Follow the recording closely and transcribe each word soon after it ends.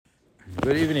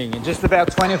Good evening. In just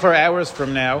about 24 hours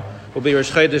from now will be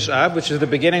Rosh Chodesh Av, which is the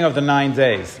beginning of the 9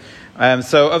 days.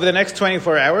 So over the next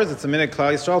 24 hours, it's a minute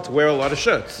Klal Yisrael to wear a lot of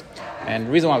shirts. And the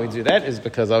reason why we do that is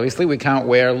because obviously we can't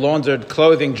wear laundered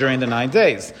clothing during the 9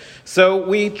 days. So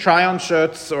we try on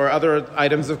shirts or other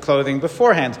items of clothing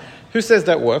beforehand. Who says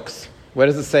that works? Where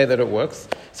does it say that it works?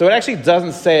 So it actually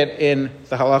doesn't say it in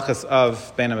the halachas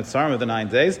of Bein HaMetzarim of the 9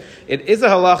 days. It is a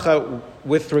halacha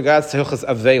with regards to hilchas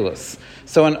avelus.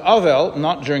 So an avel,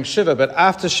 not during Shiva, but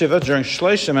after Shiva, during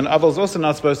Shloshim, an avel is also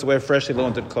not supposed to wear freshly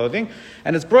laundered clothing.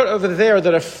 And it's brought over there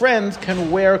that a friend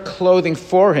can wear clothing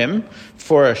for him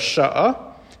for a sha'ah.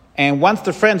 And once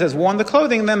the friend has worn the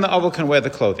clothing, then the avel can wear the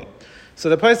clothing. So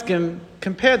the post can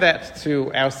compare that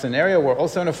to our scenario. We're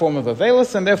also in a form of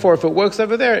avelus, and therefore if it works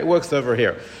over there, it works over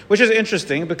here. Which is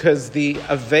interesting because the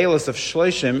avelus of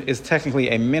Shloshim is technically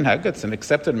a minhag. It's an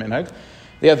accepted minhag.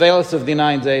 The avelus of the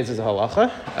 9 days is a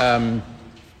halacha.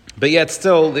 But yet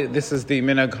still, this is the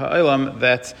minhag ha'olam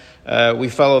that we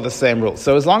follow the same rule.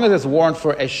 So as long as it's worn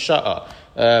for a sha'ah,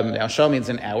 now sha'ah means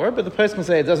an hour, but the person can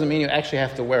say it doesn't mean you actually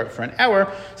have to wear it for an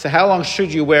hour. So how long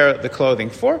should you wear the clothing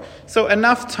for? So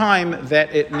enough time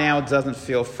that it now doesn't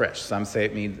feel fresh. Some say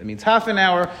it means half an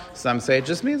hour. Some say it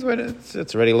just means when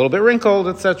it's already a little bit wrinkled,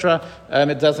 etc.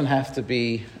 It doesn't have to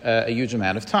be a huge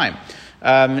amount of time.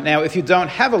 Now, if you don't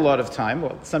have a lot of time,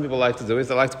 what some people like to do is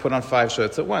they like to put on 5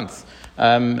 shirts at once.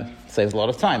 Saves a lot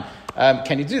of time.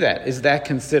 Can you do that? Is that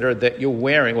considered that you're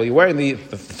wearing, well, you're wearing the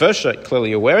first shirt,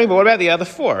 clearly you're wearing, but what about the other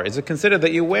 4? Is it considered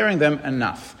that you're wearing them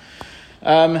enough?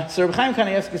 So Reb Chaim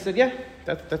Kanievsky said, yeah,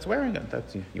 that's wearing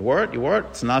it. You wore it.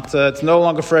 It's not. It's no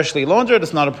longer freshly laundered.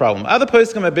 It's not a problem. Other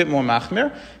posts come a bit more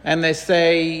machmir, and they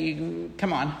say,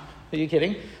 come on, are you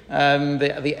kidding?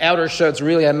 The outer shirts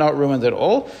really are not ruined at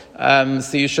all.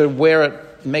 So you should wear it.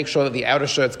 Make sure that the outer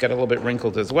shirts get a little bit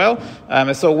wrinkled as well.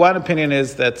 So one opinion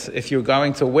is that if you're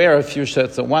going to wear a few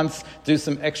shirts at once, do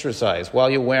some exercise while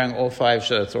you're wearing all 5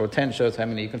 shirts or 10 shirts, how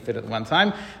many you can fit at one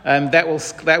time. That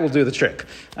will do the trick.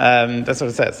 That's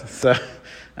what it says. So.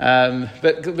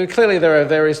 But clearly there are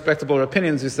very respectable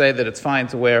opinions who say that it's fine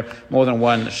to wear more than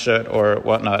one shirt or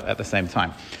whatnot at the same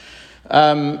time.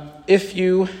 If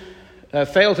you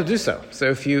fail to do so. So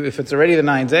if it's already the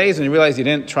 9 days and you realize you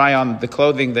didn't try on the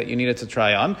clothing that you needed to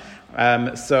try on,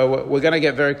 so we're going to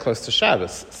get very close to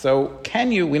Shabbos. So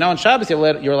we know on Shabbos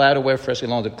you're allowed to wear freshly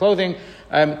laundered clothing.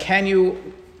 Can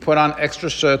you put on extra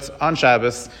shirts on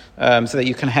Shabbos so that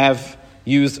you can have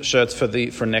used shirts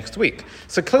for next week?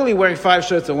 So clearly wearing 5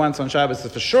 shirts at once on Shabbos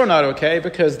is for sure not okay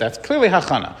because that's clearly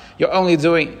hachana. You're only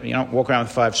doing, walk around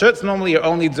with 5 shirts. Normally you're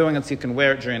only doing it so you can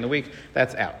wear it during the week.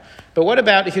 That's out. But what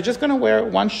about if you're just going to wear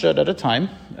one shirt at a time?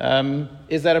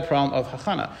 Is that a problem of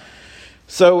hachana?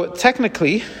 So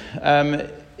technically,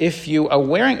 if you are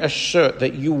wearing a shirt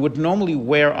that you would normally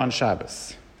wear on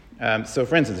Shabbos, so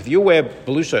for instance, if you wear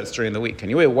blue shirts during the week and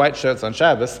you wear white shirts on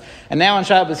Shabbos, and now on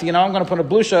Shabbos, I'm going to put a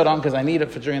blue shirt on because I need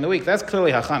it for during the week, that's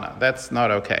clearly hachana. That's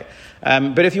not okay.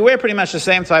 But if you wear pretty much the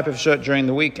same type of shirt during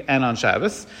the week and on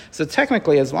Shabbos, so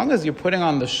technically, as long as you're putting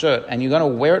on the shirt and you're going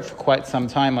to wear it for quite some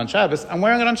time on Shabbos, I'm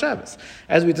wearing it on Shabbos.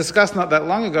 As we discussed not that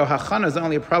long ago, hachana is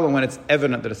only a problem when it's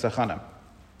evident that it's hachana.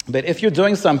 But if you're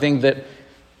doing something that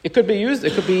it could be used.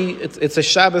 It's a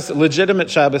Shabbos,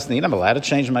 legitimate Shabbos need. I'm allowed to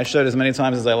change my shirt as many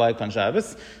times as I like on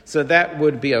Shabbos. So that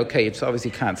would be okay. You obviously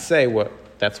can't say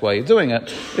that's why you're doing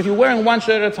it. If you're wearing one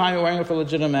shirt at a time, you're wearing it for a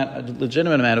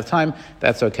legitimate amount of time,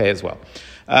 that's okay as well.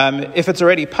 If it's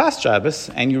already past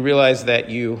Shabbos and you realize that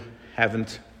you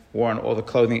haven't worn all the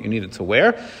clothing that you needed to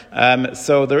wear,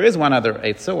 so there is one other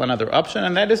option,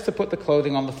 and that is to put the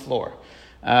clothing on the floor.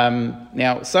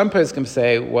 Now, some people can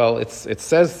say, well, it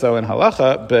says so in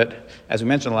halacha, but as we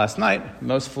mentioned last night,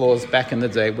 most floors back in the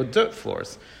day were dirt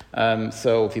floors.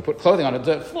 So if you put clothing on a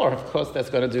dirt floor, of course, that's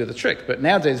going to do the trick. But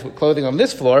nowadays, with clothing on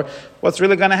this floor, what's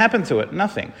really going to happen to it?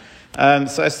 Nothing.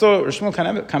 So I saw Rishmul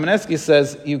Kamenetsky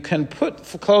says you can put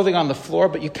clothing on the floor,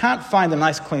 but you can't find a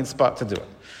nice clean spot to do it.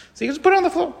 So you can just put it on the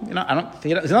floor.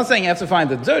 He's not saying you have to find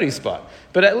the dirty spot,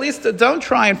 but at least don't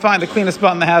try and find the cleanest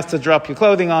spot in the house to drop your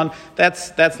clothing on.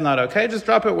 That's not okay. Just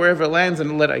drop it wherever it lands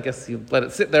and let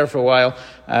it sit there for a while,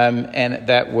 and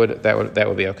that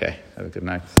would be okay. Have a good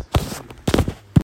night.